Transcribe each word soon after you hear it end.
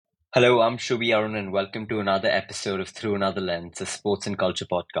Hello, I'm Shubhi Arun, and welcome to another episode of Through Another Lens, a sports and culture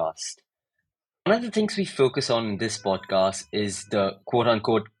podcast. One of the things we focus on in this podcast is the quote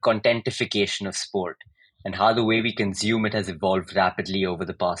unquote contentification of sport and how the way we consume it has evolved rapidly over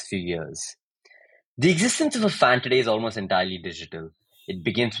the past few years. The existence of a fan today is almost entirely digital. It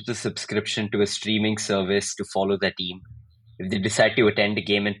begins with a subscription to a streaming service to follow their team. If they decide to attend a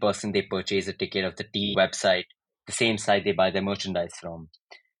game in person, they purchase a ticket of the team website, the same site they buy their merchandise from.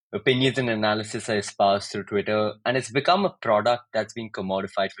 Opinions and analysis are espoused through Twitter, and it's become a product that's been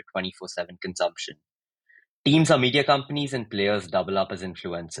commodified for 24/7 consumption. Teams are media companies, and players double up as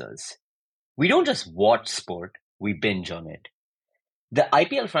influencers. We don't just watch sport, we binge on it. The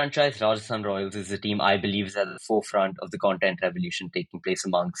IPL franchise Rajasthan Royals is a team I believe is at the forefront of the content revolution taking place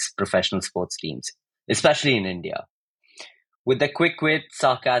amongst professional sports teams, especially in India. With their quick wit,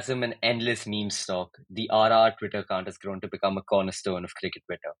 sarcasm, and endless meme stock, the RR Twitter account has grown to become a cornerstone of cricket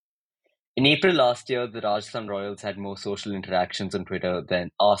Twitter. In April last year, the Rajasthan Royals had more social interactions on Twitter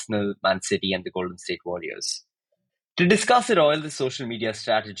than Arsenal, Man City, and the Golden State Warriors. To discuss the Royals' social media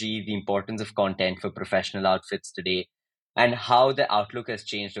strategy, the importance of content for professional outfits today, and how the outlook has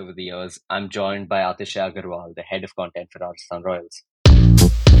changed over the years, I'm joined by Atisha Agarwal, the head of content for Rajasthan Royals.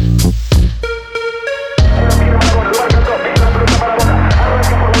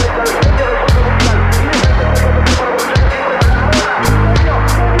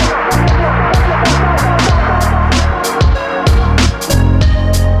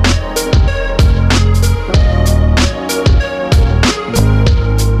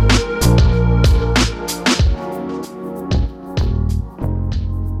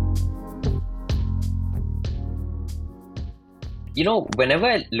 Whenever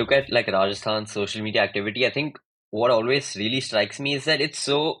I look at like Rajasthan's social media activity, I think what always really strikes me is that it's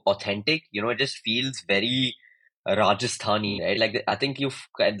so authentic. It just feels very Rajasthani, right? I think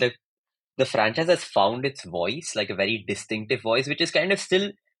the franchise has found its voice, like a very distinctive voice, which is kind of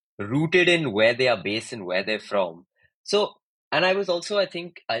still rooted in where they are based and where they're from. So, and I was also, I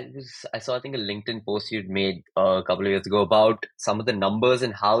saw, I think a LinkedIn post you'd made a couple of years ago about some of the numbers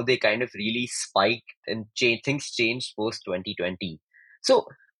and how they kind of really spiked and things changed post 2020. So,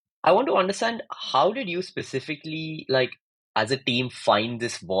 I want to understand how did you specifically, like, as a team, find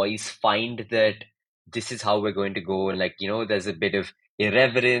this voice, find that this is how we're going to go, and there's a bit of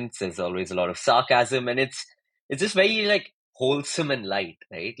irreverence, there's always a lot of sarcasm, and it's just very like wholesome and light,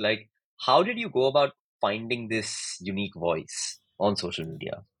 right? Like, how did you go about finding this unique voice on social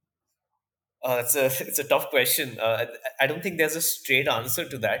media? It's a tough question. I don't think there's a straight answer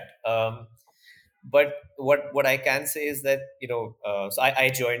to that. But what I can say is that I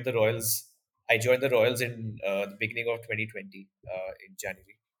joined the Royals. I joined the Royals in the beginning of 2020 in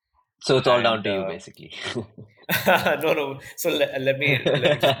January, So it's all down and to you, basically. no. So let me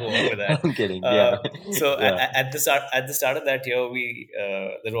just go on with that. I'm kidding. Yeah. Yeah. At the start of that year, we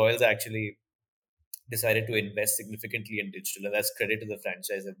the Royals actually decided to invest significantly in digital, and that's credit to the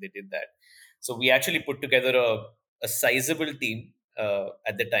franchise that they did that. So we actually put together a sizable team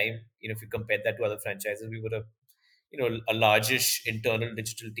at the time. If you compare that to other franchises, we were a largish internal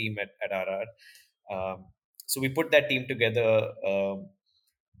digital team at RR. So we put that team together,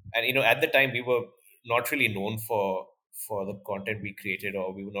 and at the time we were not really known for the content we created,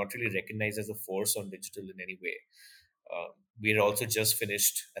 or we were not really recognized as a force on digital in any way. We had also just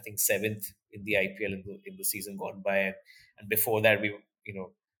finished, I think, seventh in the IPL in the season gone by, and before that,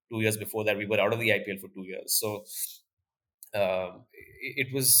 2 years before that, we were out of the IPL for 2 years. So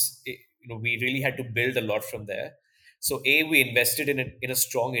we really had to build a lot from there. So we invested in a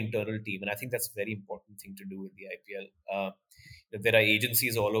strong internal team, and I think that's a very important thing to do in the IPL. There are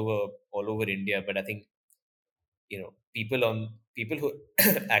agencies all over India, but I think people who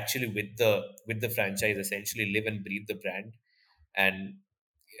actually with the franchise essentially live and breathe the brand, and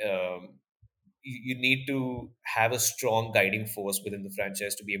you need to have a strong guiding force within the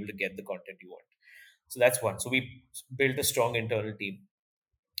franchise to be able to get the content you want. So that's one. So we built a strong internal team.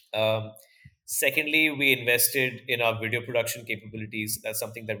 um, Secondly, we invested in our video production capabilities. That's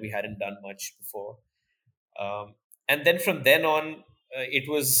something that we hadn't done much before. And then from then on, it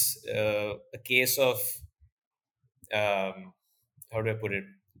was a case of how do I put it?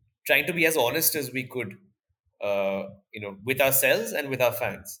 Trying to be as honest as we could, with ourselves and with our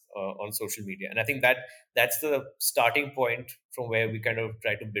fans on social media. And I think that's the starting point from where we kind of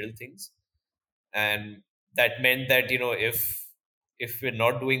try to build things. And that meant that if we're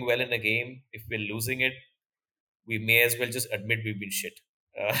not doing well in a game, if we're losing it, we may as well just admit we've been shit.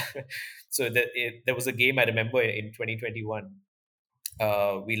 Uh, there was a game I remember in 2021.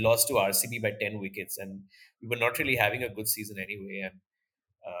 We lost to RCB by 10 wickets, and we were not really having a good season anyway. And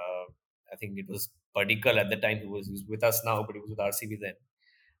I think it was Padikkal at the time who was with us now, but he was with RCB then.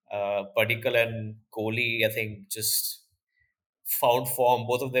 Padikkal and Kohli, I think, just found form.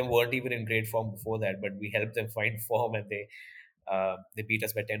 Both of them weren't even in great form before that, but we helped them find form, and they beat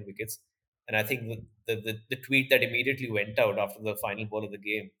us by 10 wickets. And I think the tweet that immediately went out after the final ball of the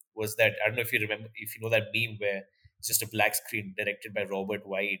game was that, I don't know if you remember, if you know that meme where it's just a black screen directed by Robert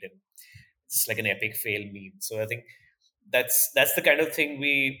White, and it's like an epic fail meme. So I think that's the kind of thing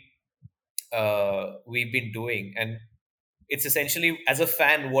we've been doing, and it's essentially, as a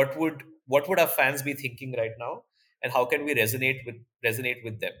fan, what would our fans be thinking right now, and how can we resonate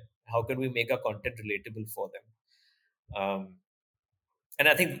with them? How can we make our content relatable for them? And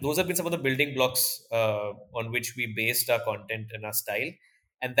I think those have been some of the building blocks on which we based our content and our style,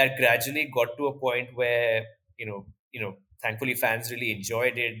 and that gradually got to a point where thankfully fans really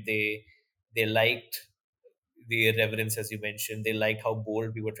enjoyed it. They liked the irreverence, as you mentioned. They liked how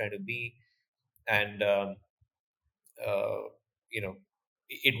bold we were trying to be, and uh, you know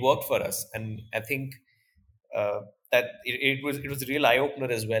it worked for us. And I think that it was a real eye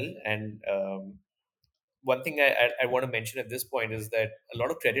opener as well. And one thing I want to mention at this point is that a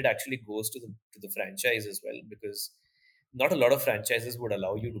lot of credit actually goes to the franchise as well, because not a lot of franchises would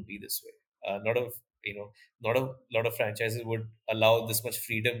allow you to be this way. Not of you know Not a lot of franchises would allow this much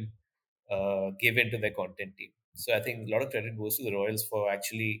freedom given to their content team. So I think a lot of credit goes to the Royals for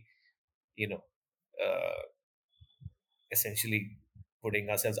actually, you know, uh, essentially putting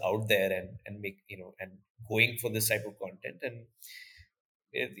ourselves out there, and make and going for this type of content. And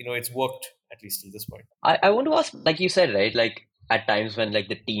it's worked, at least till this point. I want to ask, like you said, right? Like at times when like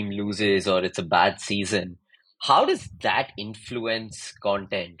the team loses or it's a bad season, how does that influence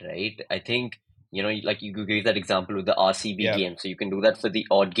content, right? I think, like you gave that example with the RCB Yeah, game, so you can do that for the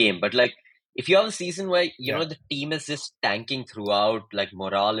odd game. But like if you have a season where, yeah. the team is just tanking throughout, like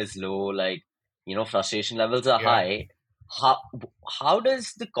morale is low, like, frustration levels are Yeah. high, how how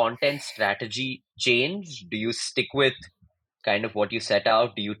does the content strategy change? Do you stick with kind of what you set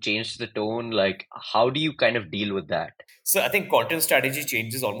out? Do you change the tone? Like, how do you kind of deal with that? So I think content strategy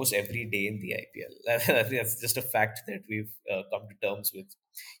changes almost every day in the IPL. I think that's just a fact that we've come to terms with.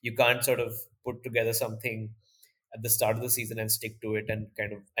 You can't sort of put together something at the start of the season and stick to it, and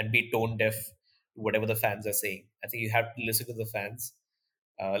kind of and be tone deaf to whatever the fans are saying. I think you have to listen to the fans,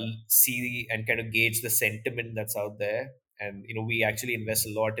 see and kind of gauge the sentiment that's out there. And we actually invest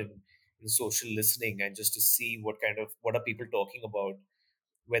a lot in social listening, and just to see what are people talking about,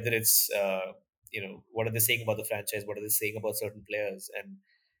 whether it's what are they saying about the franchise, what are they saying about certain players,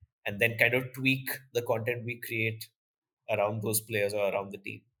 and then kind of tweak the content we create around those players or around the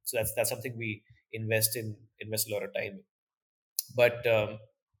team. So that's something we invest a lot of time in. But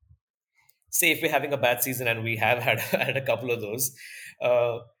say if we're having a bad season, and we have had had a couple of those,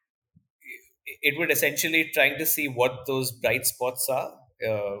 uh, it would essentially trying to see what those bright spots are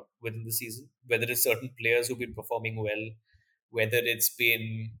within the season, whether it's certain players who've been performing well, whether it's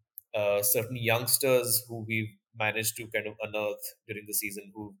been certain youngsters who we've managed to kind of unearth during the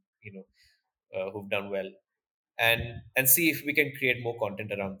season, who've done well, and see if we can create more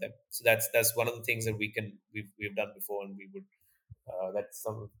content around them. So that's one of the things that we've done before, and we would that's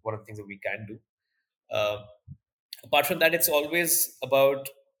one of the things that we can do. Uh, Apart from that, it's always about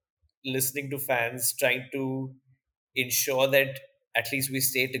listening to fans, trying to ensure that at least we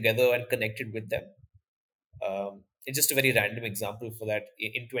stay together and connected with them. It's just a very random example for that.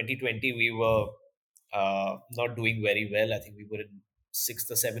 In 2020, we were not doing very well. I think we were in sixth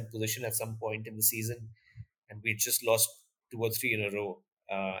or seventh position at some point in the season, and we just lost two or three in a row.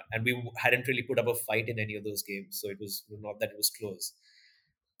 And we hadn't really put up a fight in any of those games, so it was not that it was close.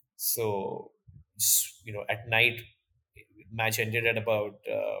 So, at night, match ended at about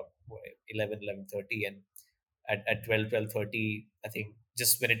 11:30, and at 12:30, I think,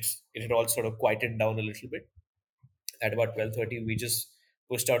 just when it had all sort of quieted down a little bit, at about 12:30, we just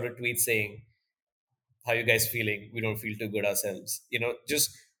pushed out a tweet saying, "How you guys feeling? We don't feel too good ourselves."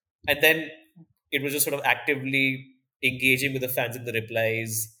 Just and then it was just sort of actively engaging with the fans in the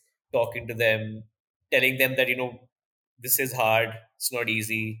replies, talking to them, telling them that this is hard, it's not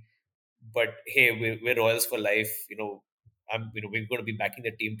easy, but hey, we're Royals for life. We're going to be backing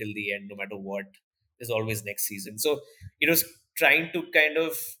the team till the end, no matter what. There's always next season. So it was trying to kind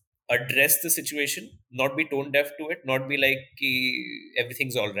of address the situation, not be tone deaf to it, not be like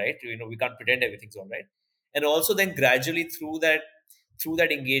everything's all right. We can't pretend everything's all right, and also then gradually through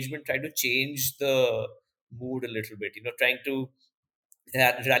that engagement, try to change the mood a little bit. Trying to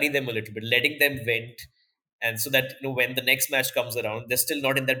rally them a little bit, letting them vent, and so that when the next match comes around, they're still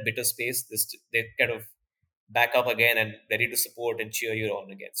not in that bitter space. They're kind of back up again and ready to support and cheer you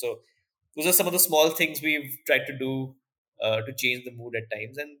on again. So those are some of the small things we've tried to do to change the mood at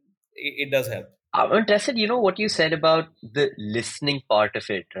times, and it does help. I'm interested, what you said about the listening part of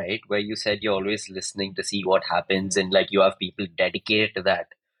it, right? Where you said you're always listening to see what happens and like you have people dedicated to that.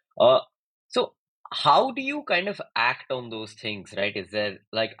 Uh, so how do you kind of act on those things, right? Is there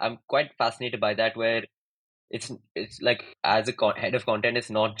like I'm quite fascinated by that where it's like as a head of content, it's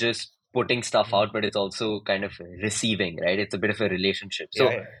not just putting stuff Mm. out, but it's also kind of receiving, right? It's a bit of a relationship. Yeah, So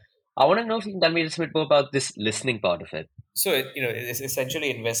yeah. I want to know if you can tell me just a bit more about this listening part of it. So it's essentially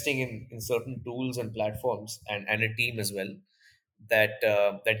investing in certain tools and platforms, and a team as well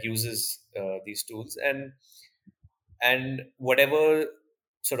that uses these tools, and whatever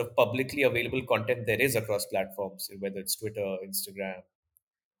sort of publicly available content there is across platforms, whether it's Twitter, Instagram,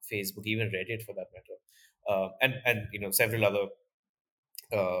 Facebook, even Reddit for that matter, and several other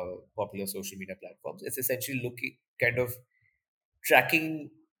popular social media platforms. It's essentially looking kind of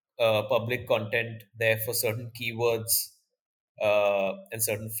tracking public content there for certain keywords and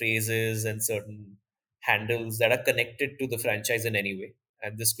certain phrases and certain handles that are connected to the franchise in any way.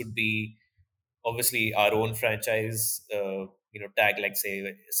 And this could be obviously our own franchise, tag like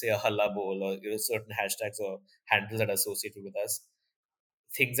say a Halla Bowl, or certain hashtags or handles that are associated with us.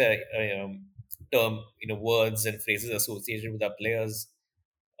 Things are term words and phrases associated with our players,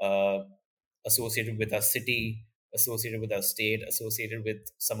 uh, associated with our city, associated with our state, associated with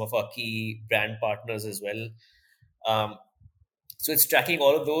some of our key brand partners as well. Um, so it's tracking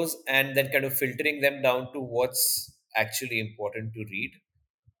all of those and then kind of filtering them down to what's actually important to read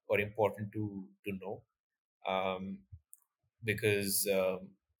or important to know, um, because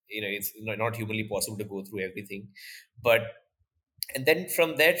it's not humanly possible to go through everything, but and then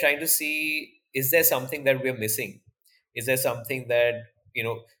from there trying to see, is there something that we're missing, is there something that you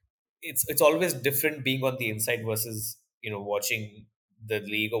know it's always different being on the inside versus watching the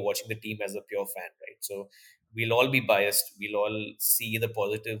league or watching the team as a pure fan, right? So we'll all be biased, we'll all see the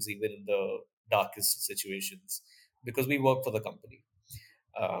positives even in the darkest situations because we work for the company.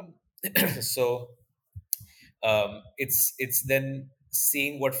 um, so it's then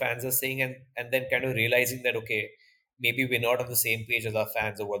seeing what fans are saying, and then kind of realizing that okay, maybe we're not on the same page as our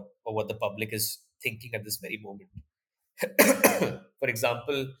fans, or what the public is thinking at this very moment. For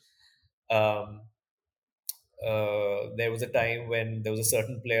example, um, there was a time when there was a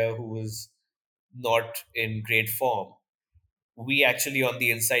certain player who was not in great form. We actually on the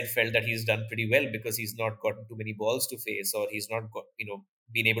inside felt that he's done pretty well because he's not gotten too many balls to face, or he's not got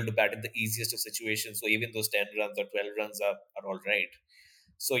been able to bat in the easiest of situations. So even those 10 runs or 12 runs are all right.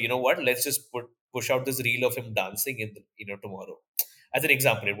 So you know what, let's just push out this reel of him dancing in tomorrow. As an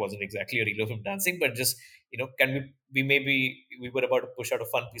example, it wasn't exactly a reel of him dancing, but just can we were about to push out a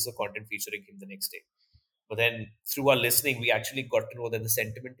fun piece of content featuring him the next day. But then through our listening, we actually got to know that the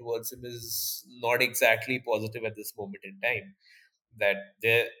sentiment towards him is not exactly positive at this moment in time. That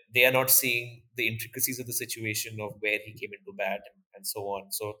they are not seeing the intricacies of the situation of where he came into bat, and so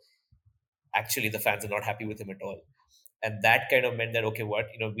on. So actually, the fans are not happy with him at all, and that kind of meant that okay, what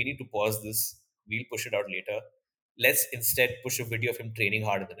we need to pause this. We'll push it out later. Let's instead push a video of him training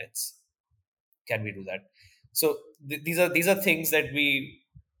hard in the nets. Can we do that? So these are things that we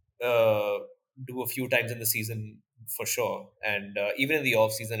uh, do a few times in the season for sure, and even in the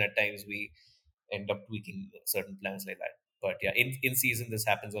off season at times we end up tweaking certain plans like that. But yeah, in season this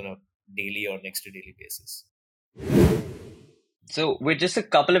happens on a daily or next to daily basis. So we're just a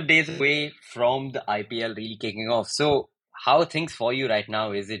couple of days away from the IPL really kicking off. So how are things for you right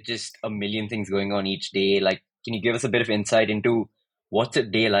now? Is it just a million things going on each day? Like, can you give us a bit of insight into what's a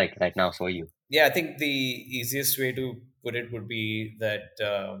day like right now for you? Yeah, I think the easiest way to put it would be that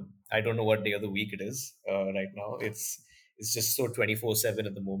I don't know what day of the week it is right now. It's just so 24/7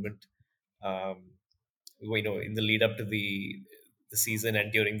 at the moment. Um, in the lead up to the season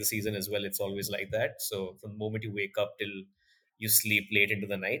and during the season as well, it's always like that. So from the moment you wake up till you sleep late into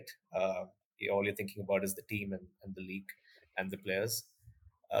the night, all you're thinking about is the team and the league and the players.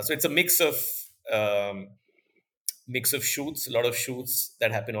 So it's a um, mix of shoots, a lot of shoots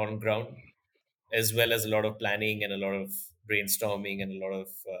that happen on ground, as well as a lot of planning and a lot of brainstorming and a lot of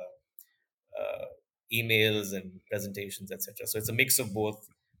emails and presentations, etc. So it's a mix of both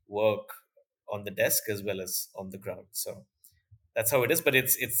work on the desk as well as on the ground. So that's how it is. But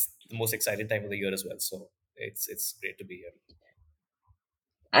it's the most exciting time of the year as well. So it's great to be here.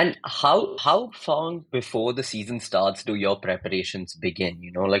 And how long before the season starts do your preparations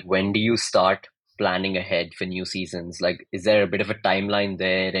begin? Like when do you start planning ahead for new seasons? Like, is there a bit of a timeline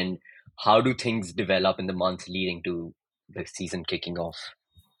there? And how do things develop in the months leading to the season kicking off?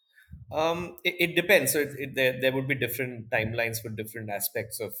 It depends. So there would be different timelines for different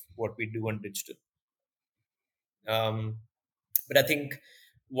aspects of what we do on digital. Um, but I think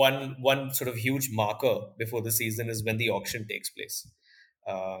one sort of huge marker before the season is when the auction takes place,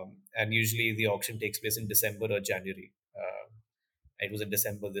 and usually the auction takes place in December or January. It was in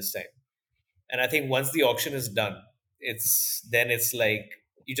December this time, and I think once the auction is done, it's like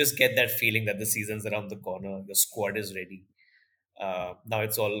you just get that feeling that the season's around the corner. The squad is ready. Now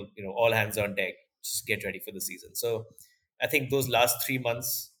it's all, all hands on deck. Just get ready for the season. So I think those last 3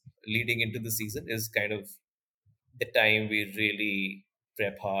 months leading into the season is kind of the time we really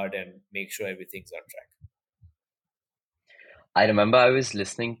prep hard and make sure everything's on track. I remember I was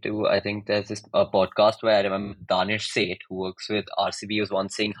listening to, I think there's this a podcast where I remember Danish Seth, who works with RCB, was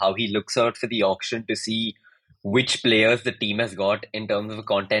once saying how he looks out for the auction to see which players the team has got in terms of a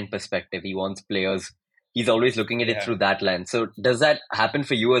content perspective. He wants players, he's always looking at it Yeah. through that lens. So does that happen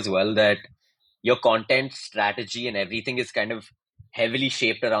for you as well, that your content strategy and everything is kind of heavily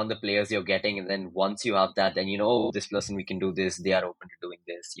shaped around the players you're getting, and then once you have that, then you know, oh, this person we can do this, they are open to doing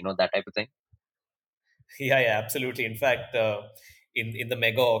this, that type of thing? Yeah, absolutely. In fact, in the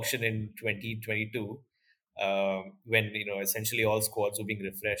mega auction in 2022, when essentially all squads were being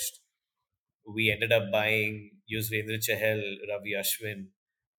refreshed, we ended up buying Yuzvendra Chahal, Ravi Ashwin,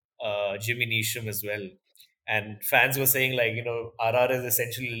 Jimmy Neesham as well. And fans were saying, like, RR is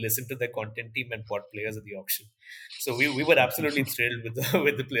essentially listen to the content team and bought players at the auction. So we were absolutely thrilled with the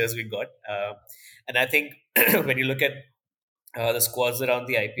with the players we got. And I think when you look at the squads around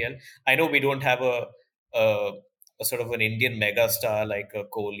the IPL, I know we don't have a, a sort of an Indian mega star like a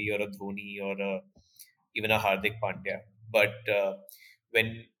Kohli or a Dhoni or even a Hardik Pandya, but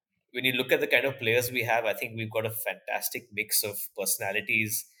when when you look at the kind of players we have, I think we've got a fantastic mix of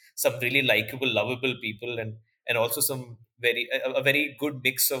personalities, some really likable, lovable people, and also some a very good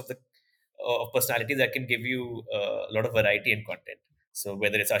mix of the of personalities that can give you a lot of variety in content. So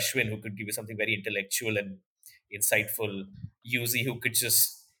whether it's Ashwin, who could give you something very intellectual and insightful, Yuzi, who could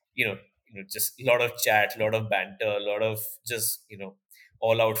just just a lot of chat, a lot of banter, a lot of just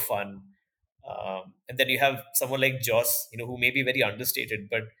all out fun. And then you have someone like Joss, who may be very understated,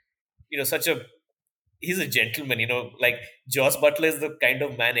 but such a he's a gentleman. Like Joss Butler is the kind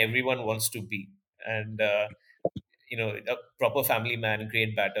of man everyone wants to be, and a proper family man,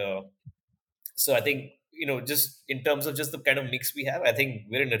 great batter. So I think just in terms of just the kind of mix we have, I think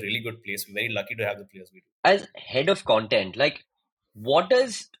we're in a really good place. We're very lucky to have the players we do. As head of content, like what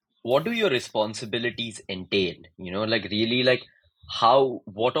does what do your responsibilities entail? Like really, like how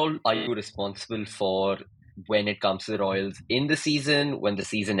what all are you responsible for when it comes to the Royals in the season, when the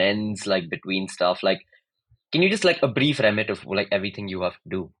season ends, like between stuff? Like, can you just like a brief remit of like everything you have to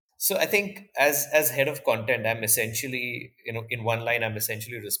do? So I think as head of content, I'm essentially, in one line, I'm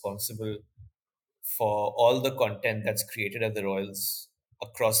essentially responsible for all the content that's created at the Royals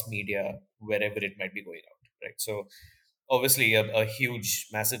across media, wherever it might be going out, right? So obviously a huge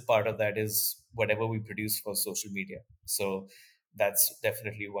massive part of that is whatever we produce for social media. So that's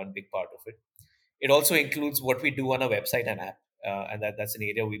definitely one big part of it. It also includes what we do on our website and app, and that's an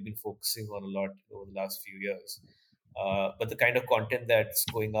area we've been focusing on a lot over the last few years. But the kind of content that's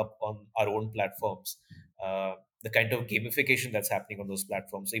going up on our own platforms, the kind of gamification that's happening on those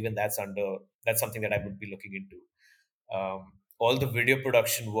platforms, even that's something that I would be looking into. All the video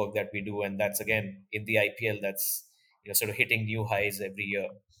production work that we do, and that's again in the IPL, that's sort of hitting new highs every year.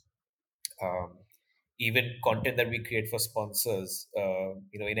 um, Even content that we create for sponsors,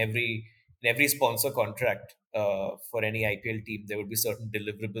 in every sponsor contract for any IPL team, there would be certain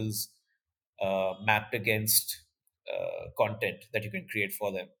deliverables mapped against content that you can create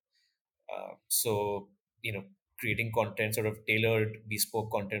for them. So you know creating content, sort of tailored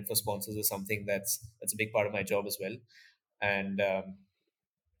bespoke content for sponsors, is something that's a big part of my job as well. And um,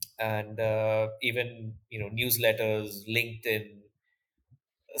 and uh, even newsletters, LinkedIn.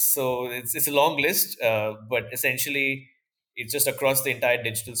 So it's a long list, but essentially it's just across the entire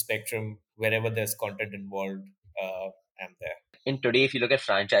digital spectrum. Wherever there's content involved, I'm there. In today, if you look at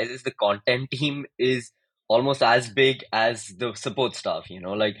franchises, the content team is almost as big as the support staff.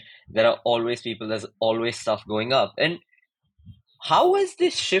 Like there are always people, there's always stuff going up. And how has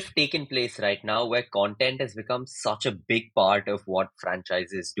this shift taken place right now where content has become such a big part of what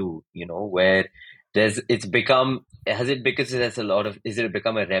franchises do, where it's become, has it, because there's a lot of, is it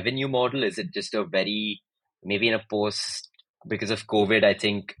become a revenue model? Is it just a very, maybe in a post, because of COVID, I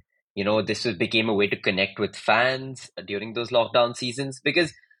think, became a way to connect with fans during those lockdown seasons?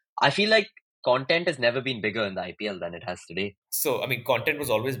 Because I feel like content has never been bigger in the IPL than it has today. So I mean, content was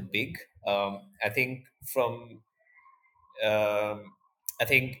always big. I think from um, I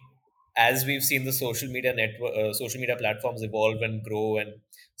think as we've seen the social media platforms evolve and grow and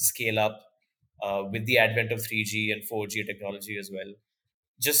scale up with the advent of 3G and 4G technology as well,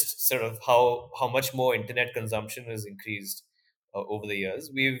 just sort of how much more internet consumption has increased over the years,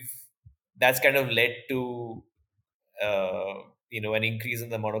 we've that's kind of led to uh, an increase in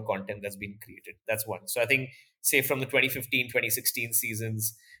the amount of content that's been created. That's one. So I think, say from the 2015 2016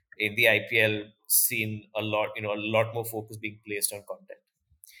 seasons in the IPL, seen a lot, a lot more focus being placed on content.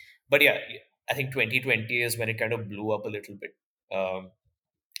 But yeah, I think 2020 is when it kind of blew up a little bit.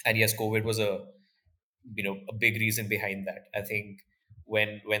 And yes, COVID was a big reason behind that. I think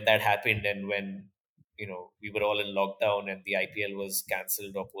when that happened, and when we were all in lockdown and the IPL was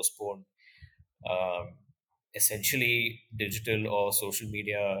cancelled or postponed, um, essentially digital or social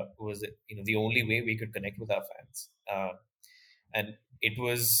media was the only way we could connect with our fans. And it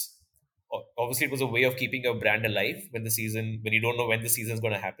was obviously, it was a way of keeping your brand alive when you don't know when the season is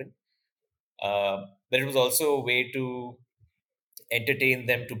going to happen. But it was also a way to entertain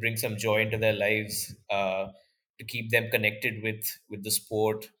them, to bring some joy into their lives, to keep them connected with the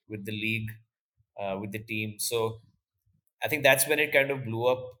sport, with the league, with the team. So I think that's when it kind of blew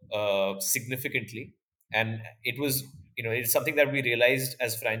up significantly, and it was it's something that we realized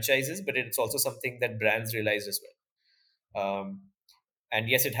as franchises, but it's also something that brands realized as well. And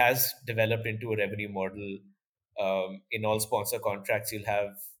yes, it has developed into a revenue model. In all sponsor contracts, you'll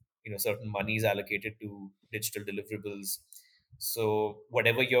have certain monies allocated to digital deliverables. So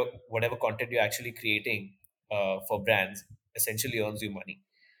whatever content you're actually creating for brands essentially earns you money,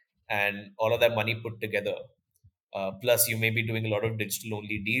 and all of that money put together. Plus, you may be doing a lot of digital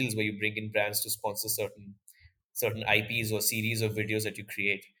only deals where you bring in brands to sponsor certain IPs or series of videos that you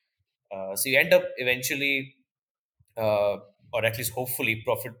create. So you end up eventually, uh, or at least hopefully,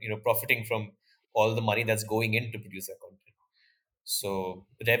 profiting from all the money that's going in to produce that content. So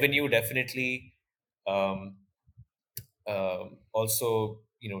revenue definitely. Um, Also,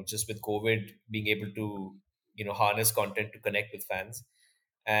 just with COVID, being able to harness content to connect with fans,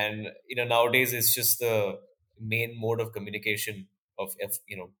 and nowadays it's just the main mode of communication of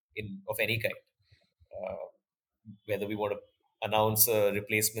any kind. Uh, Whether we want to announce a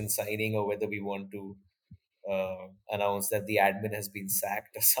replacement signing, or whether we want to announce that the admin has been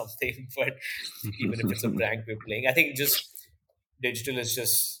sacked or something. But even if it's a prank we're playing, I think just digital is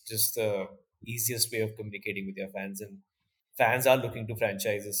just the easiest way of communicating with your fans, and fans are looking to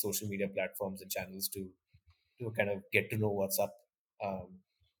franchises, social media platforms, and channels to kind of get to know what's up.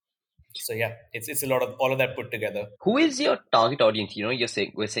 So yeah, it's a lot of all of that put together. Who is your target audience?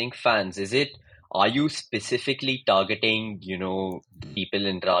 We're saying fans. Are you specifically targeting, the people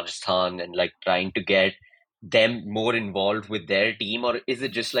in Rajasthan and like trying to get them more involved with their team, or is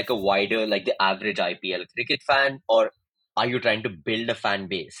it just like a wider, like the average IPL cricket fan, or are you trying to build a fan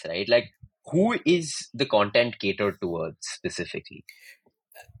base, right? Like, who is the content catered towards specifically?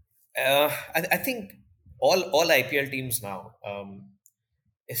 I think all IPL teams now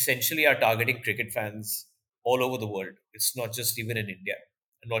essentially are targeting cricket fans all over the world. It's not just even in India,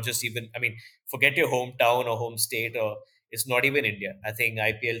 not just even. I mean, forget your hometown or home state, or it's not even India. I think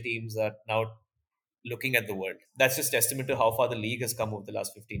IPL teams are now looking at the world. That's just testament to how far the league has come over the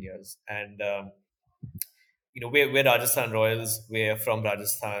last 15 years. And we're Rajasthan Royals. We're from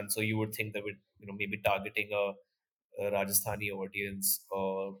Rajasthan, so you would think that we're maybe targeting a Rajasthani audience,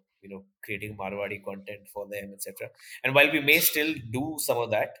 or creating Marwadi content for them, etc. And while we may still do some of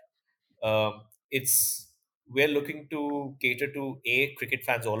that, it's we're looking to cater to cricket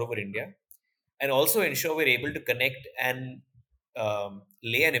fans all over India, and also ensure we're able to connect and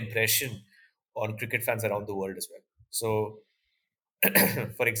lay an impression on cricket fans around the world as well. So,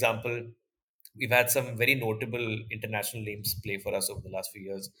 for example, we've had some very notable international names play for us over the last few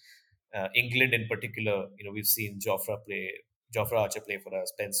years. England, in particular, we've seen Jofra Archer play for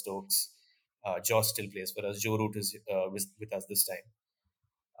us, Ben Stokes, Josh still plays for us, Joe Root is with us this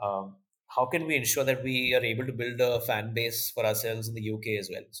time. How can we ensure that we are able to build a fan base for ourselves in the UK as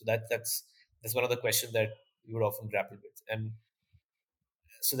well? So that's one of the questions that we would often grapple with, and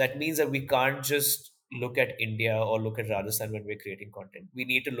so that means that we can't just look at India or look at Rajasthan when we're creating content. We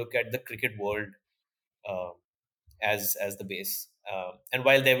need to look at the cricket world uh, as the base. And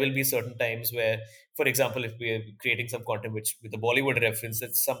while there will be certain times where, for example, if we're creating some content which with a Bollywood reference,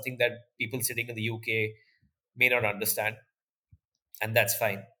 it's something that people sitting in the UK may not understand, and that's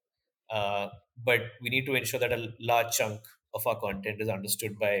fine. But we need to ensure that a large chunk of our content is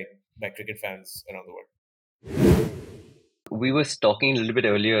understood by cricket fans around the world. We was talking a little bit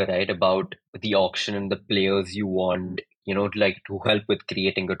earlier, right, about the auction and the players you want, to help with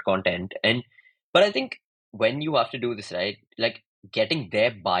creating good content. But I think when you have to do this, right, like getting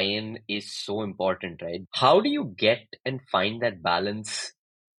their buy-in is so important, right? How do you get and find that balance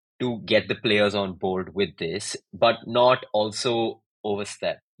to get the players on board with this, but not also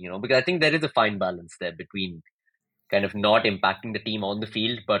overstep, because I think there is a fine balance there between kind of not impacting the team on the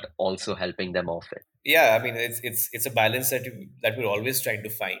field, but also helping them off it. Yeah, I mean, it's a balance that we're always trying to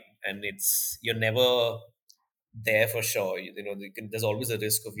find, and it's you're never there for sure. There's always a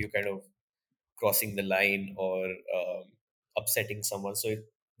risk of you kind of crossing the line or upsetting someone. So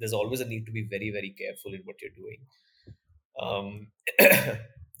there's always a need to be very, very careful in what you're doing.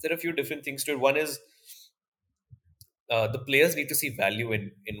 There are a few different things to it. One is the players need to see value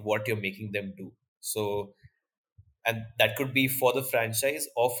in what you're making them do. So, and that could be for the franchise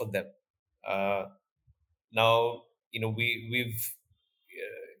or for them. Uh, Now,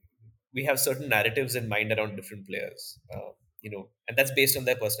 we have certain narratives in mind around different players, and that's based on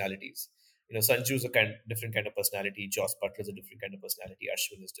their personalities. Sanju's a different kind of personality. Joss Butler's a different kind of personality.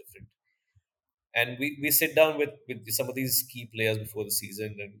 Ashwin is different, and we sit down with some of these key players before the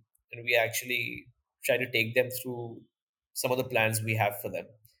season, and we actually try to take them through some of the plans we have for them,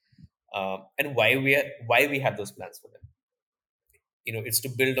 and why we have those plans for them. It's to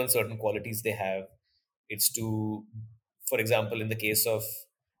build on certain qualities they have. It's to, for example, in the case of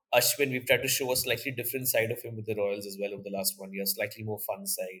Ashwin, we've tried to show a slightly different side of him with the Royals as well over the last 1 year, slightly more fun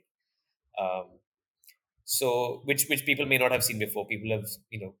side. um, so which people may not have seen before.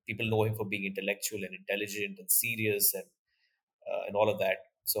 People know him for being intellectual and intelligent and serious, and all of that.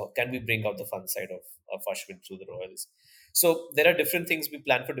 So can we bring out the fun side of Ashwin through the Royals? So there are different things we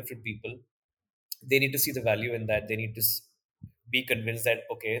plan for different people. They need to see the value in that. They need to be convinced that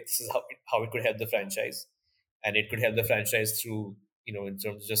okay, this is how it could help the franchise, and it could help the franchise through, in terms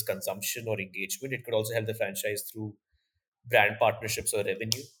of just consumption or engagement. It could also help the franchise through brand partnerships or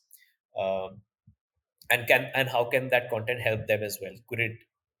revenue. um, and how can that content help them as well? Could it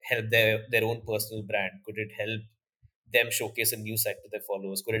help their own personal brand? Could it help them showcase a new side to their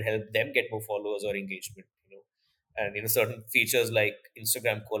followers? Could it help them get more followers or engagement? And certain features like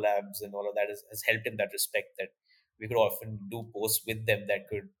Instagram collabs and all of that has helped in that respect, that we could often do posts with them that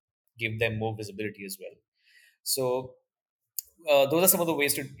could give them more visibility as well. So those are some of the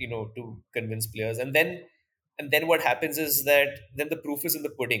ways to convince players. And then what happens is that then the proof is in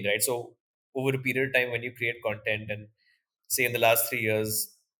the pudding, right? So over a period of time, when you create content, and say in the last 3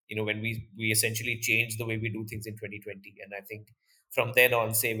 years, when we essentially changed the way we do things in 2020, and I think from then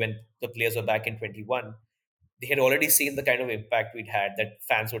on, say when the players were back in 21, they had already seen the kind of impact we'd had, that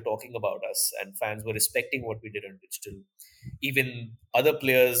fans were talking about us and fans were respecting what we did on digital. Even other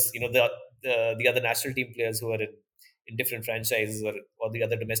players, the other national team players who are in different franchises, or the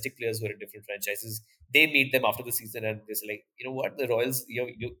other domestic players who are in different franchises, they meet them after the season and they say like, you know what, the Royals,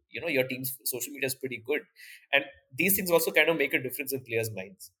 your team's social media is pretty good. And these things also kind of make a difference in players'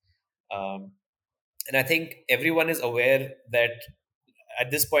 minds. Um, and I think everyone is aware that at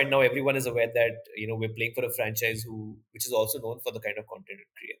this point now, everyone is aware that we're playing for a franchise which is also known for the kind of content it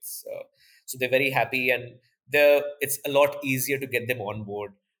creates. So they're very happy, and it's a lot easier to get them on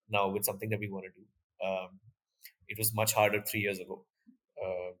board now with something that we want to do. It was much harder 3 years ago.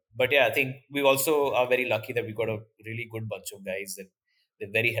 But yeah, I think we also are very lucky that we got a really good bunch of guys, and they're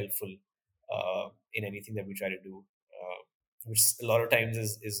very helpful in anything that we try to do, which a lot of times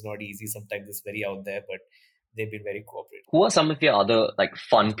is not easy. Sometimes it's very out there, but they've been very cooperative. Who are some of your other like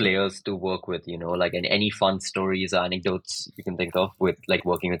fun players to work with, like any fun stories or anecdotes you can think of with like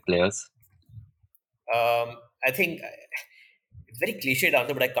working with players? I think it's very cliched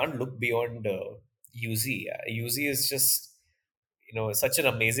answer, but I can't look beyond UZ. UZ is just such an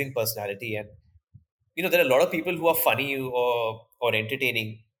amazing personality, and there are a lot of people who are funny or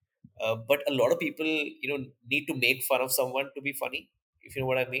entertaining, but a lot of people need to make fun of someone to be funny, if you know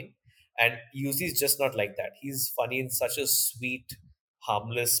what I mean. And UZ is just not like that. He's funny in such a sweet,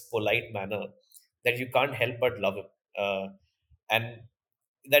 harmless, polite manner that you can't help but love him. And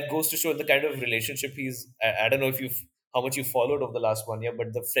that goes to show the kind of relationship I don't know if you've how much you followed over the last 1 year,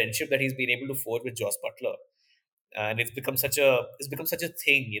 but the friendship that he's been able to forge with Joss Butler, and it's become such a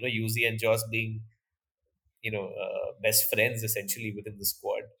thing. Yuzi and Joss being best friends essentially within the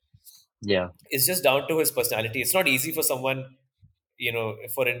squad. Yeah. It's just down to his personality. It's not easy for someone,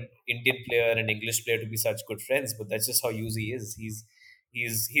 for an Indian player and English player to be such good friends, but that's just how Yuzi is.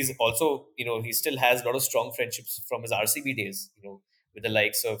 He's also, he still has a lot of strong friendships from his RCB days, with the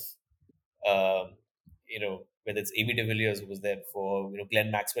likes of whether it's AB de Villiers who was there before,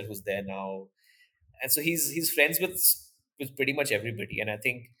 Glenn Maxwell who's there now, and so he's friends with pretty much everybody, and I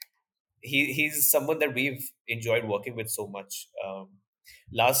think he's someone that we've enjoyed working with so much.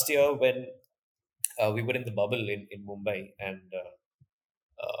 Last year when we were in the bubble in Mumbai, and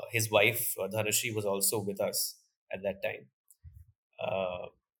his wife Dhanushi was also with us at that time. Uh,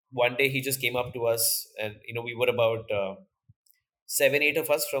 One day he just came up to us, and we were about seven, eight of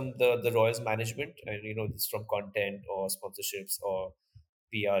us from the Royals management, and it's from content or sponsorships or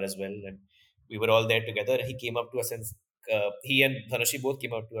PR as well, and we were all there together. And he came up to us, and he and Dhanashi both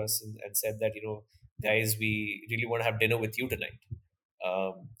came up to us and said that, guys, we really want to have dinner with you tonight.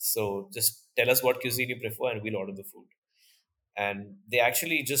 So just tell us what cuisine you prefer, and we'll order the food. And they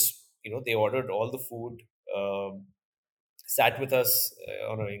actually just, they ordered all the food. Sat with us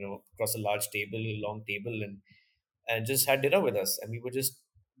on a, across a large table, a long table, and just had dinner with us, and we were just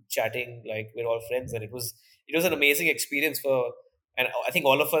chatting like we're all friends, and it was an amazing experience for. And I think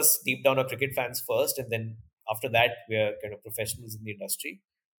all of us deep down are cricket fans first, and then after that we're kind of professionals in the industry.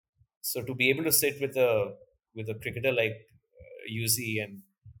 So to be able to sit with a cricketer like UC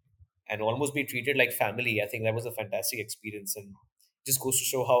and almost be treated like family, I think that was a fantastic experience, and just goes to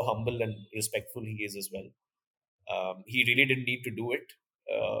show how humble and respectful he is as well. He really didn't need to do it.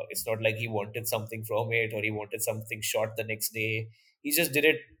 It's not like he wanted something from it or he wanted something short the next day. He just did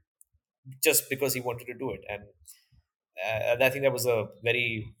it just because he wanted to do it, and I think that was a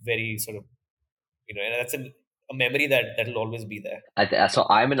very, very sort of, and that's a memory that'll always be there. So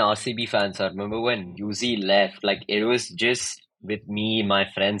I'm an RCB fan, so I remember when UZ left, like it was just with me, my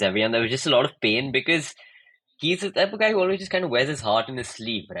friends, everyone. There was just a lot of pain because he's the type of guy who always just kind of wears his heart in his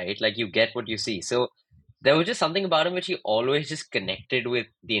sleeve, right? Like you get what you see. So there was just something about him which he always just connected with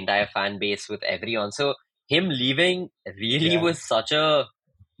the entire fan base, with everyone. So him leaving really Yeah, was such a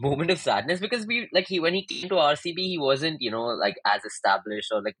moment of sadness because we like he when he came to RCB, he wasn't, like as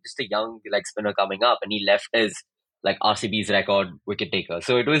established or like just a young like spinner coming up, and he left as like RCB's record wicket taker.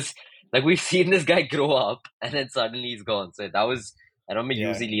 So it was like we've seen this guy grow up and then suddenly he's gone. So that was, I remember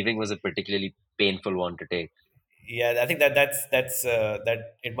yeah, UZ leaving was a particularly painful one to take. yeah. I think that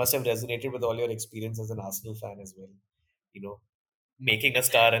it must have resonated with all your experience as an Arsenal fan as well. You know, making a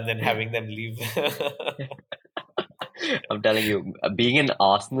star and then having them leave. I'm telling you, being an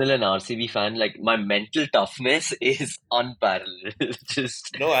Arsenal and RCB fan, like my mental toughness is unparalleled.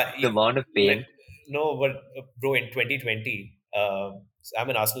 Just No, the amount of like pain. no, but bro, in 2020, so I'm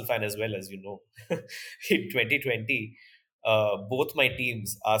an Arsenal fan as well, as you know. In 2020, both my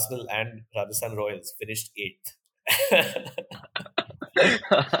teams, Arsenal and Rajasthan Royals, finished eighth.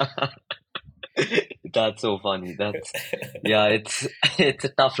 That's so funny. Yeah, it's it's a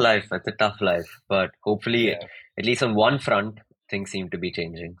tough life. It's a tough life, but hopefully, Yeah. at least on one front, things seem to be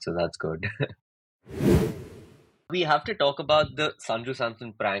changing. So that's good. We have to talk about the Sanju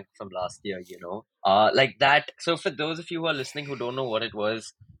Samson prank from last year, like that. So, for those of you who are listening who don't know what it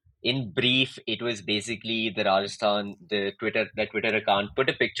was, in brief, it was basically the Twitter account put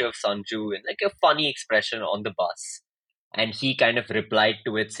a picture of Sanju and like a funny expression on the bus. And he kind of replied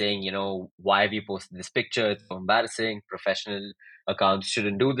to it saying, why have you posted this picture? It's so embarrassing. Professional accounts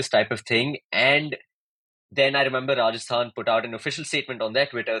shouldn't do this type of thing. And then I remember Rajasthan put out an official statement on their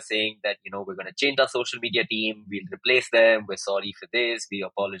Twitter saying that, we're going to change our social media team. We'll replace them. We're sorry for this. We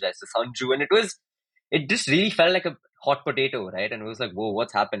apologize to Sanju. And it just really felt like a hot potato, right? And it was like, whoa,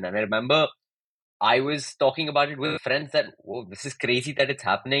 what's happened? And I remember I was talking about it with friends that, whoa, this is crazy that it's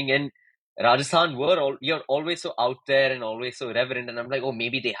happening. And you're always so out there and always so reverent. And I'm like, oh,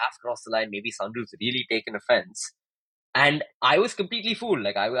 maybe they have crossed the line. Maybe Sanju's really taken offense. And I was completely fooled.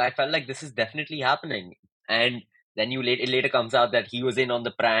 Like I felt like this is definitely happening. And then it later comes out that he was in on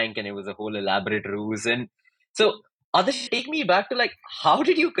the prank and it was a whole elaborate ruse. And so, others take me back to like, how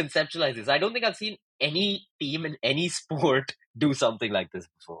did you conceptualize this? I don't think I've seen any team in any sport do something like this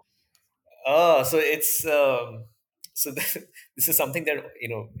before. So it's so this is something that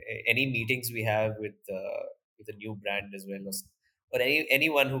any meetings we have with a new brand as well, or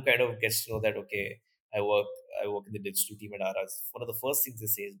anyone who kind of gets to know that, okay, I work I work in the digital team at Aras. One of the first things they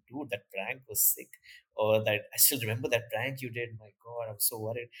say is, "Dude, that prank was sick," or that I still remember that prank you did. My God, I'm so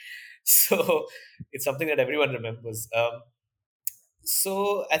worried. So it's something that everyone remembers.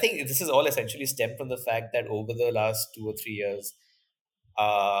 So I think this is all essentially stemmed from the fact that over the last 2 or 3 years,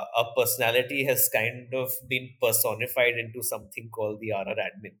 our personality has kind of been personified into something called the RR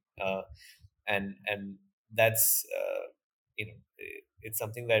admin, and that's it's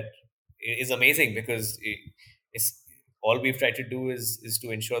something that is amazing because it's all we've tried to do is to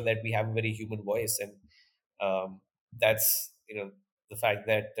ensure that we have a very human voice, and that's the fact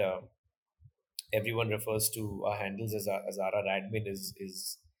that everyone refers to our handles as RR admin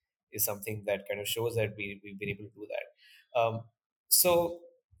is something that kind of shows that we've been able to do that. So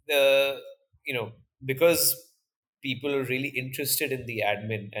the because people are really interested in the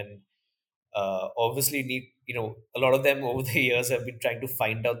admin, and obviously need, a lot of them over the years have been trying to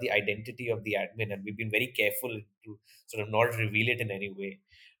find out the identity of the admin, and we've been very careful to sort of not reveal it in any way.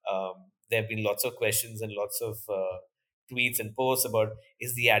 There have been lots of questions and lots of tweets and posts about,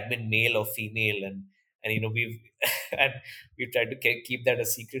 is the admin male or female, and we've and we've tried to keep that a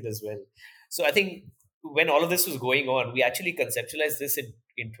secret as well. So I think when all of this was going on, we actually conceptualized this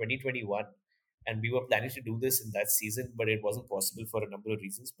in 2021, and we were planning to do this in that season, but it wasn't possible for a number of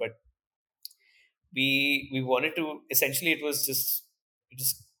reasons. But we wanted to, essentially, it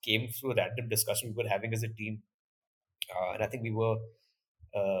just came through a random discussion we were having as a team, and I think we were,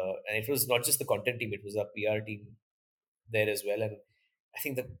 and it was not just the content team; it was our PR team there as well. And I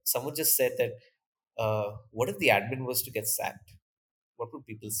think that someone just said that, what if the admin was to get sacked? What would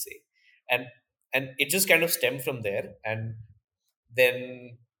people say? And it just kind of stemmed from there. And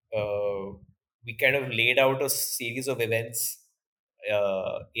then we kind of laid out a series of events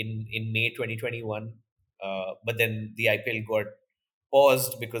in May 2021. But then the IPL got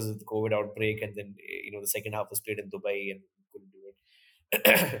paused because of the COVID outbreak, and then the second half was played in Dubai, and we couldn't do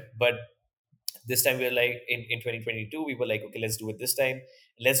it. But this time we were like, in 2022, we were like, okay, let's do it this time.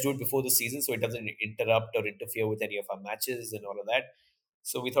 Let's do it before the season so it doesn't interrupt or interfere with any of our matches and all of that.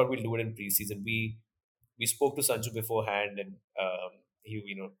 So we thought we'll do it in preseason. We spoke to Sanju beforehand, and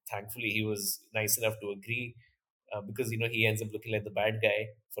he, thankfully he was nice enough to agree, because he ends up looking like the bad guy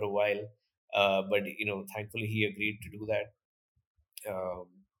for a while. But thankfully he agreed to do that. Um,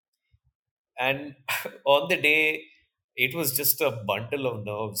 and on the day, it was just a bundle of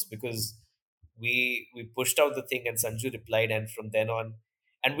nerves, because we pushed out the thing and Sanju replied, and from then on,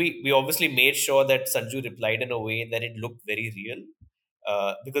 and we obviously made sure that Sanju replied in a way that it looked very real,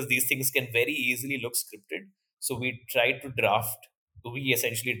 because these things can very easily look scripted. So we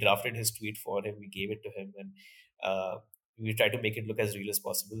essentially drafted his tweet for him. We gave it to him, and we tried to make it look as real as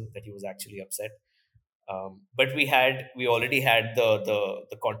possible that he was actually upset. But we already had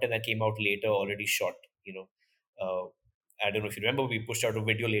the content that came out later already shot. You know, I don't know if you remember, we pushed out a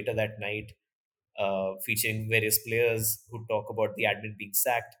video later that night, featuring various players who talk about the admin being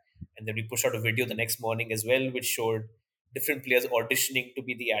sacked, and then we pushed out a video the next morning as well, which showed different players auditioning to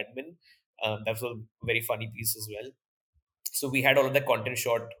be the admin. That was a very funny piece as well. So we had all of that content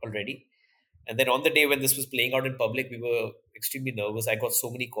shot already. And then on the day when this was playing out in public, we were extremely nervous. I got so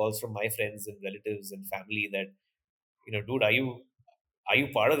many calls from my friends and relatives and family that, dude, are you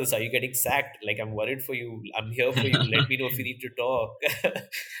part of this? Are you getting sacked? Like, I'm worried for you. I'm here for you. Let me know if you need to talk,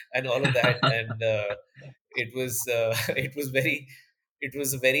 and all of that. And it was it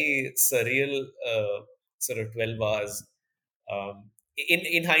was a very surreal sort of 12 hours.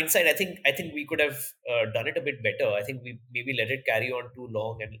 In hindsight, I think we could have done it a bit better. I think we maybe let it carry on too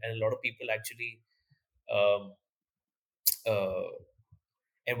long, and a lot of people actually. Um, uh,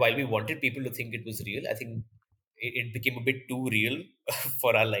 and while we wanted people to think it was real, I think it became a bit too real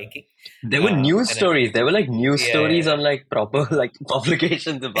for our liking. There were news And I, stories. There were like news stories yeah, on like proper like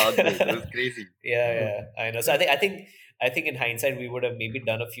publications about this. It was crazy. yeah, yeah. I know. So I think in hindsight we would have maybe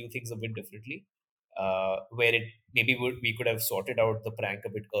done a few things a bit differently, where it maybe we could have sorted out the prank a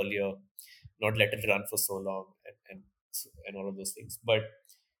bit earlier, not let it run for so long, and all of those things. But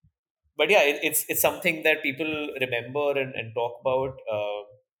yeah, it's something that people remember and talk about.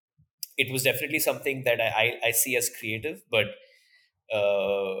 It was definitely something that I see as creative,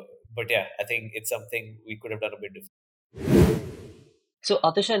 uh, but yeah, I think it's something we could have done a bit different. So,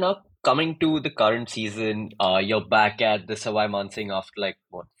 Atisha, now coming to the current season, you're back at the Savai Mansingh after like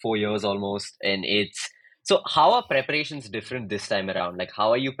what 4 years almost, and it's so how are preparations different this time around? Like,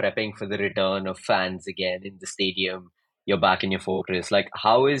 how are you prepping for the return of fans again in the stadium? You're back in your fortress. Like,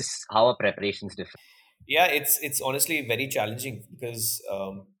 how are preparations different? Yeah, it's honestly very challenging, because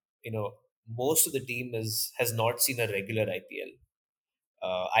most of the team has not seen a regular IPL.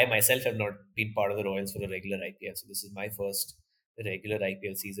 I myself have not been part of the Royals for a regular IPL, so this is my first regular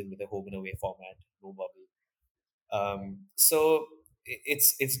IPL season with a home and away format, no bubble. So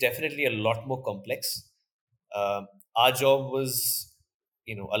it's definitely a lot more complex. Our job was,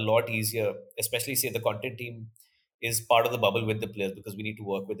 a lot easier, especially say the content team is part of the bubble with the players, because we need to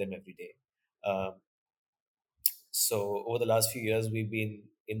work with them every day. Um, so over the last few years, we've been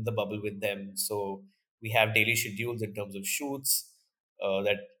in the bubble with them. So we have daily schedules in terms of shoots.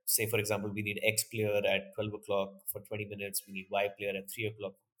 That, say, for example, we need X player at 12 o'clock for 20 minutes. We need Y player at 3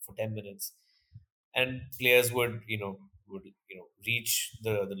 o'clock for 10 minutes, and players would reach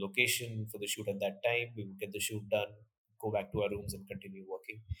the location for the shoot at that time. We would get the shoot done, go back to our rooms, and continue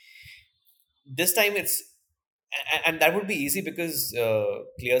working. This time and that would be easy, because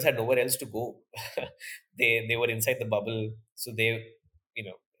players had nowhere else to go. They were inside the bubble, so they, you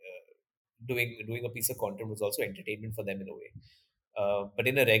know doing a piece of content was also entertainment for them in a way. But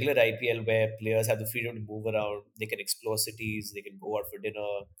in a regular IPL where players have the freedom to move around, they can explore cities, they can go out for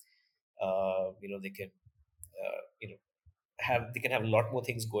dinner, they can have they can have a lot more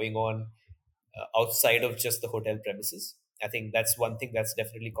things going on outside of just the hotel premises. I think that's one thing that's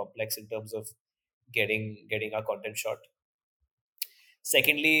definitely complex in terms of getting our content shot.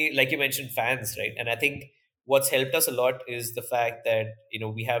 Secondly, like you mentioned, fans, right? And I think what's helped us a lot is the fact that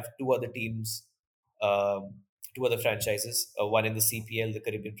we have two other teams, two other franchises. One in the CPL, the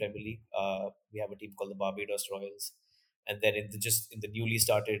Caribbean Premier League. We have a team called the Barbados Royals, and then in the newly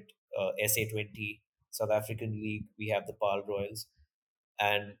started SA20 South African League, we have the PAL Royals.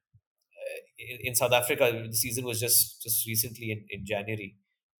 And in South Africa, the season was just recently in January.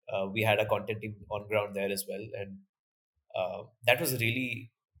 We had a content team on ground there as well, and that was a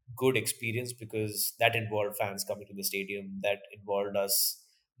really good experience because that involved fans coming to the stadium, that involved us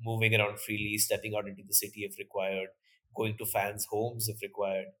moving around freely, stepping out into the city if required, going to fans' homes if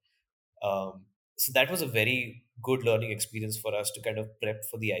required. So that was a very good learning experience for us to kind of prep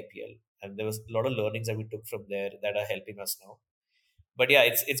for the IPL, and there was a lot of learnings that we took from there that are helping us now. But yeah,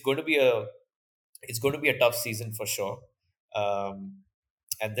 it's going to be a tough season for sure. Um,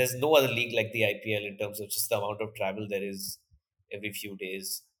 and there's no other league like the IPL in terms of just the amount of travel there is every few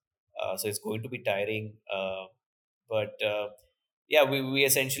days. So it's going to be tiring. But yeah, we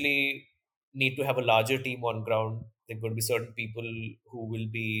essentially need to have a larger team on ground. There are going to be certain people who will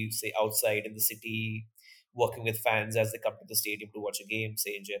be, say, outside in the city, working with fans as they come to the stadium to watch a game,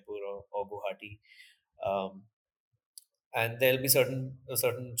 say in Jaipur or Guwahati. Um, and there'll be a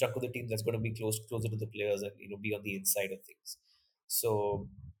certain chunk of the team that's going to be closer to the players and be on the inside of things. So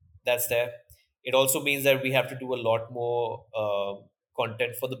that's there. It also means that we have to do a lot more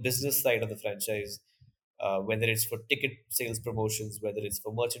content for the business side of the franchise, whether it's for ticket sales promotions, whether it's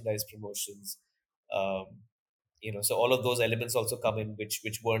for merchandise promotions. um, so all of those elements also come in, which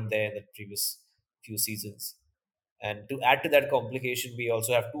weren't there in the previous few seasons. And to add to that complication, we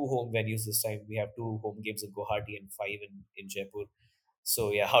also have two home venues this time. We have two home games in Guwahati and five in Jaipur.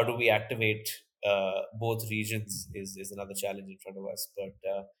 So yeah, how do we activate both regions is another challenge in front of us.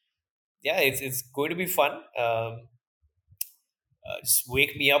 But yeah, it's going to be fun. Just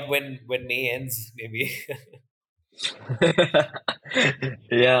wake me up when May ends, maybe.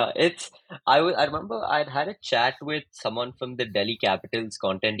 Yeah, I remember I'd had a chat with someone from the Delhi Capitals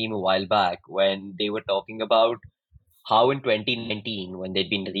content team a while back when they were talking about how in 2019, when they'd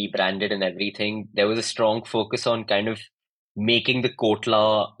been rebranded and everything, there was a strong focus on kind of making the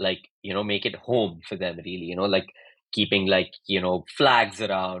Kotla, like, make it home for them, really, like keeping like, flags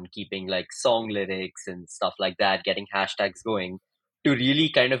around, keeping like song lyrics and stuff like that, getting hashtags going to really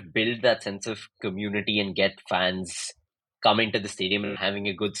kind of build that sense of community and get fans coming to the stadium and having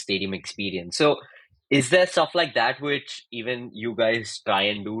a good stadium experience. So, is there stuff like that which even you guys try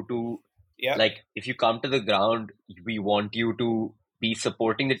and do to, Yeah. like, if you come to the ground, we want you to be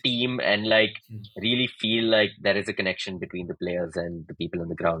supporting the team and like really feel like there is a connection between the players and the people on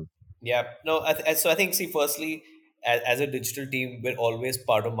the ground? Yeah, no. So I think, see, firstly, as a digital team, we're always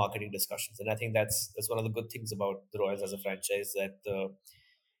part of marketing discussions, and I think that's one of the good things about the Royals as a franchise, that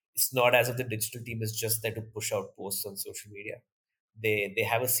it's not as if the digital team is just there to push out posts on social media. They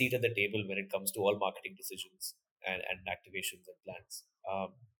have a seat at the table when it comes to all marketing decisions and activations and plans,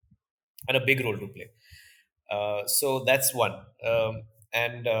 and a big role to play. So that's one.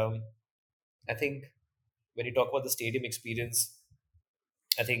 And I think when you talk about the stadium experience,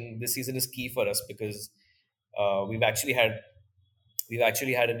 I think this season is key for us because uh, we've actually had we've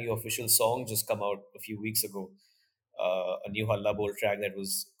actually had a new official song just come out a few weeks ago. A new Halla Bol track that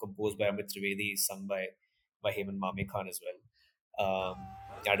was composed by Amit Trivedi, sung by him and Mame Khan as well.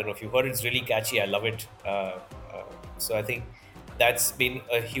 I don't know if you've heard it; it's really catchy. I love it. So I think that's been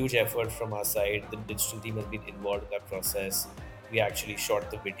a huge effort from our side. The digital team has been involved in that process. We actually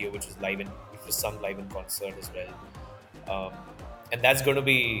shot the video, which was sung live in concert as well. um, and that's going to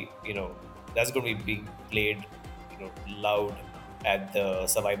be being played loud at the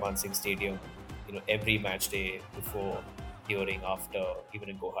Savai Mansingh Stadium, every match day, before, during, after, even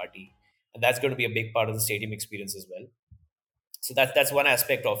in Guwahati, and that's going to be a big part of the stadium experience as well. So that's one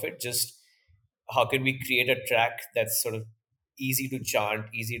aspect of it. Just how can we create a track that's sort of easy to chant,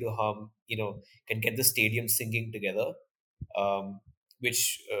 easy to hum, can get the stadium singing together, um,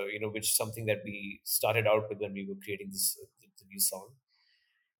 which is something that we started out with when we were creating the new song.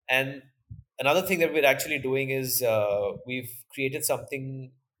 And another thing that we're actually doing is we've created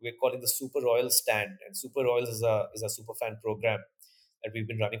something we're calling the Super Royal Stand, and Super Royals is a super fan program that we've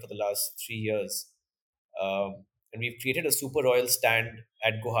been running for the last 3 years. and we've created a super royal stand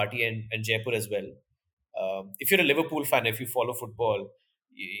at Guwahati and Jaipur as well. If you're a Liverpool fan, if you follow football,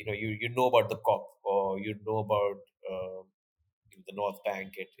 you know about the Kop, or you know about the North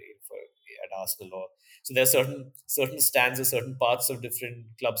Bank at Arsenal. Or so there are certain stands or certain parts of different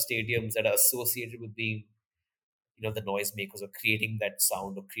club stadiums that are associated with being the noisemakers or creating that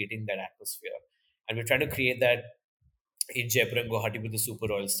sound or creating that atmosphere. And we're trying to create that in Jaipur and Guwahati with the Super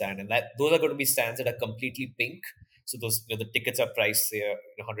Royal stand, and that those are going to be stands that are completely pink. So those the tickets are priced say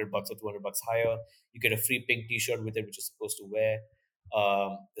 $100 or $200 higher. You get a free pink T-shirt with it, which you're supposed to wear.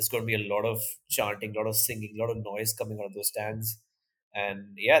 There's going to be a lot of chanting, a lot of singing, a lot of noise coming out of those stands,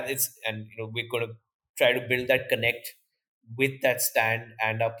 and yeah, we're going to try to build that connect with that stand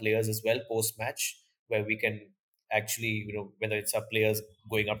and our players as well post match, where we can actually whether it's our players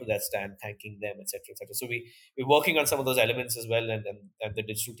going up to that stand, thanking them, etc., etc. So we're working on some of those elements as well, and the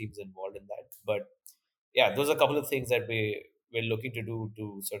digital teams involved in that. But yeah, those are a couple of things that we're looking to do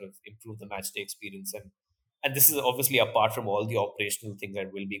to sort of improve the match day experience, and this is obviously apart from all the operational things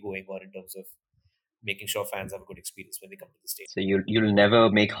that will be going on in terms of making sure fans have a good experience when they come to the stadium. So you'll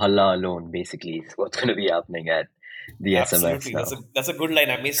never make Halla alone, basically, is what's going to be happening at the SMX Absolutely, now. that's a good line.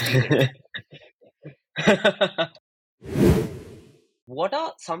 I may steal it. What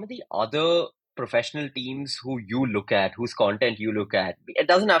are some of the other professional teams who you look at, whose content you look at? It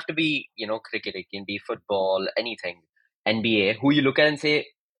doesn't have to be, cricket, it can be football, anything, NBA, who you look at and say,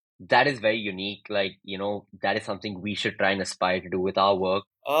 that is very unique. Like, that is something we should try and aspire to do with our work.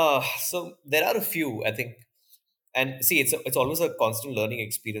 So there are a few, I think, and see, it's always a constant learning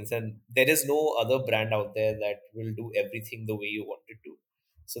experience, and there is no other brand out there that will do everything the way you want it to.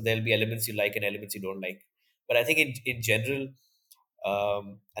 So there'll be elements you like and elements you don't like. But I think in general,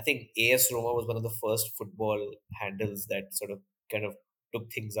 I think AS Roma was one of the first football handles that sort of kind of took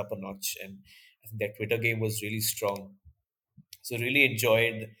things up a notch, and I think their Twitter game was really strong. So really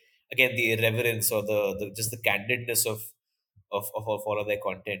enjoyed again the irreverence or the just the candidness of all of their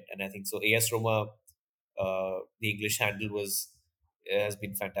content. And I think so AS Roma, the English handle has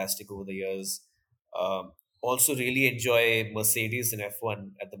been fantastic over the years. Also really enjoy Mercedes and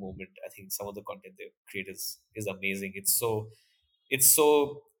F1 at the moment. I think some of the content they create is amazing. It's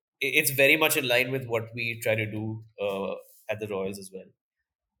very much in line with what we try to do at the Royals as well.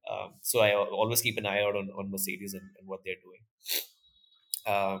 So I always keep an eye out on Mercedes and what they're doing.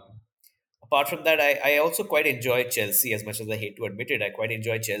 Um, Apart from that, I also quite enjoy Chelsea as much as I hate to admit it. I quite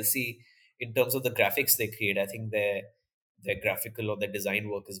enjoy Chelsea in terms of the graphics they create. I think their graphical or their design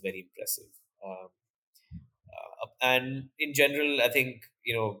work is very impressive. And in general, I think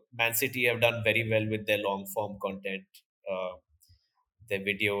Man City have done very well with their long form content. Uh, their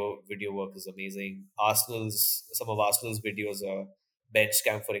video work is amazing. Some of Arsenal's videos, bench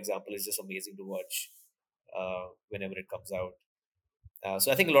cam for example, is just amazing to watch whenever it comes out.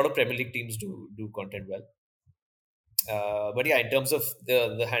 So I think a lot of Premier League teams do content well. But yeah, in terms of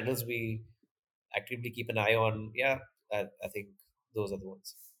the handles we actively keep an eye on, yeah, I think those are the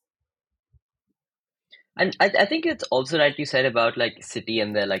ones. And I think it's also right you said about like City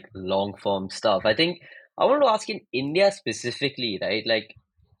and their like long form stuff. I think I want to ask in India specifically, right? Like,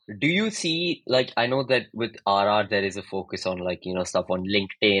 do you see, like, I know that with RR there is a focus on like, stuff on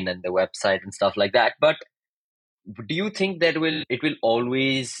LinkedIn and the website and stuff like that. But do you think that it will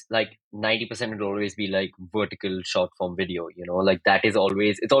always like 90% will always be like vertical short form video, like that is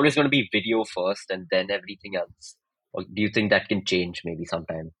always, it's always going to be video first and then everything else? Or do you think that can change maybe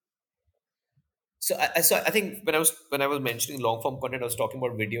sometime? So I think when I was mentioning long form content, I was talking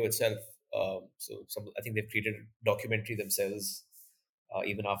about video itself. I think they've created a documentary themselves,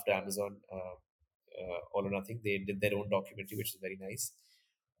 even after Amazon, All or Nothing. They did their own documentary, which is very nice.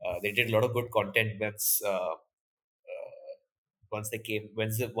 They did a lot of good content once the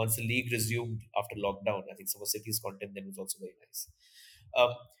league resumed after lockdown. I think some of City's content then was also very nice.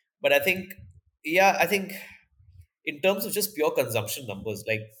 Um, but I think, yeah, I think in terms of just pure consumption numbers,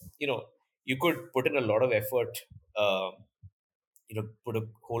 like you could put in a lot of effort, um, put a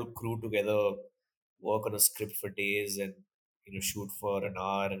whole crew together, work on a script for days, and shoot for an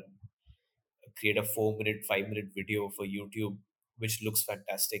hour and create a 4 minute, 5 minute video for YouTube, which looks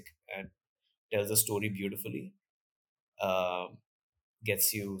fantastic and tells the story beautifully. Um,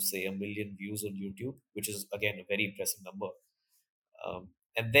 Gets you say 1 million views on YouTube, which is again a very impressive number.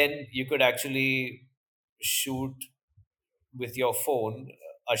 And then you could actually shoot with your phone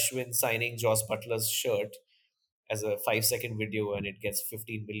Ashwin signing Joss Butler's shirt as a 5 second video, and it gets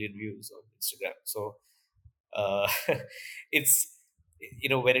 15 million views on Instagram. So uh, it's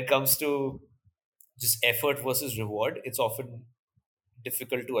when it comes to just effort versus reward, it's often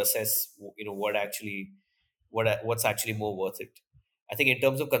difficult to assess what actually what's actually more worth it. I think in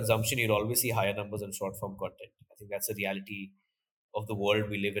terms of consumption, you'll always see higher numbers on short form content. I think that's a reality of the world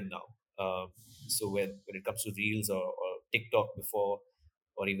we live in now. So when it comes to reels or TikTok before,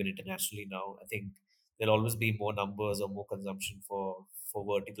 or even internationally now, I think there'll always be more numbers or more consumption for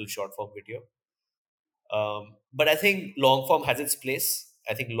vertical short form video. But I think long form has its place.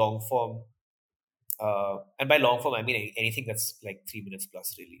 I think long form, and by long form I mean anything that's like 3 minutes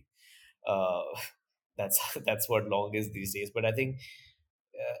plus, really. Uh, that's that's what long is these days. But I think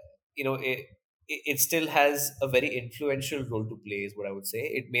it still has a very influential role to play. Is what I would say.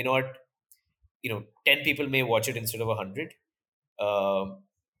 It may not, 10 people may watch it instead of 100, um,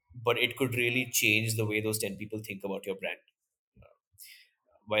 but it could really change the way those 10 people think about your brand.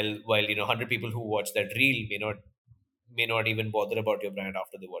 While 100 people who watch that reel may not even bother about your brand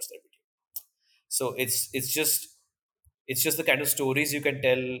after they watch that video. So it's just the kind of stories you can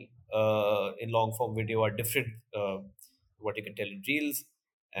tell in long form video are different, what you can tell in reels.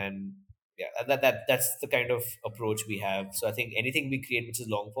 And yeah, that's the kind of approach we have. So I think anything we create which is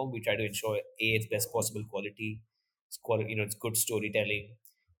long form, we try to ensure it's best possible quality. It's quality, it's good storytelling.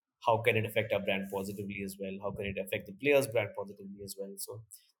 How can it affect our brand positively as well? How can it affect the player's brand positively as well? So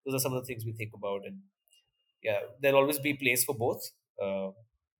those are some of the things we think about. And yeah, there'll always be place for both. uh,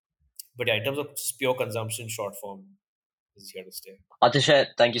 but yeah, in terms of just pure consumption, short form is here to stay. Atisha,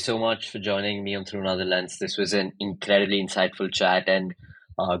 thank you so much for joining me on Through Another Lens. This was an incredibly insightful chat, and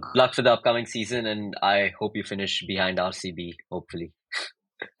good luck for the upcoming season. And I hope you finish behind RCB, hopefully.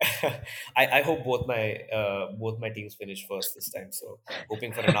 I hope both my teams finish first this time. So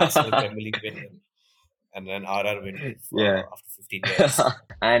hoping for an Arsenal Premier League win and an RR win Yeah. after 15 years.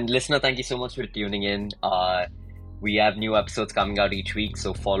 And listener, thank you so much for tuning in. We have new episodes coming out each week,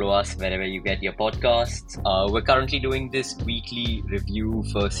 so follow us wherever you get your podcasts. We're currently doing this weekly review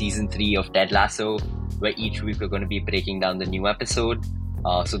for season 3 of Ted Lasso, where each week we're going to be breaking down the new episode.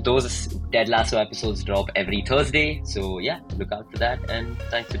 So those Ted Lasso episodes drop every Thursday. So yeah, look out for that, and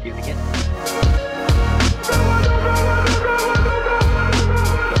thanks for tuning in.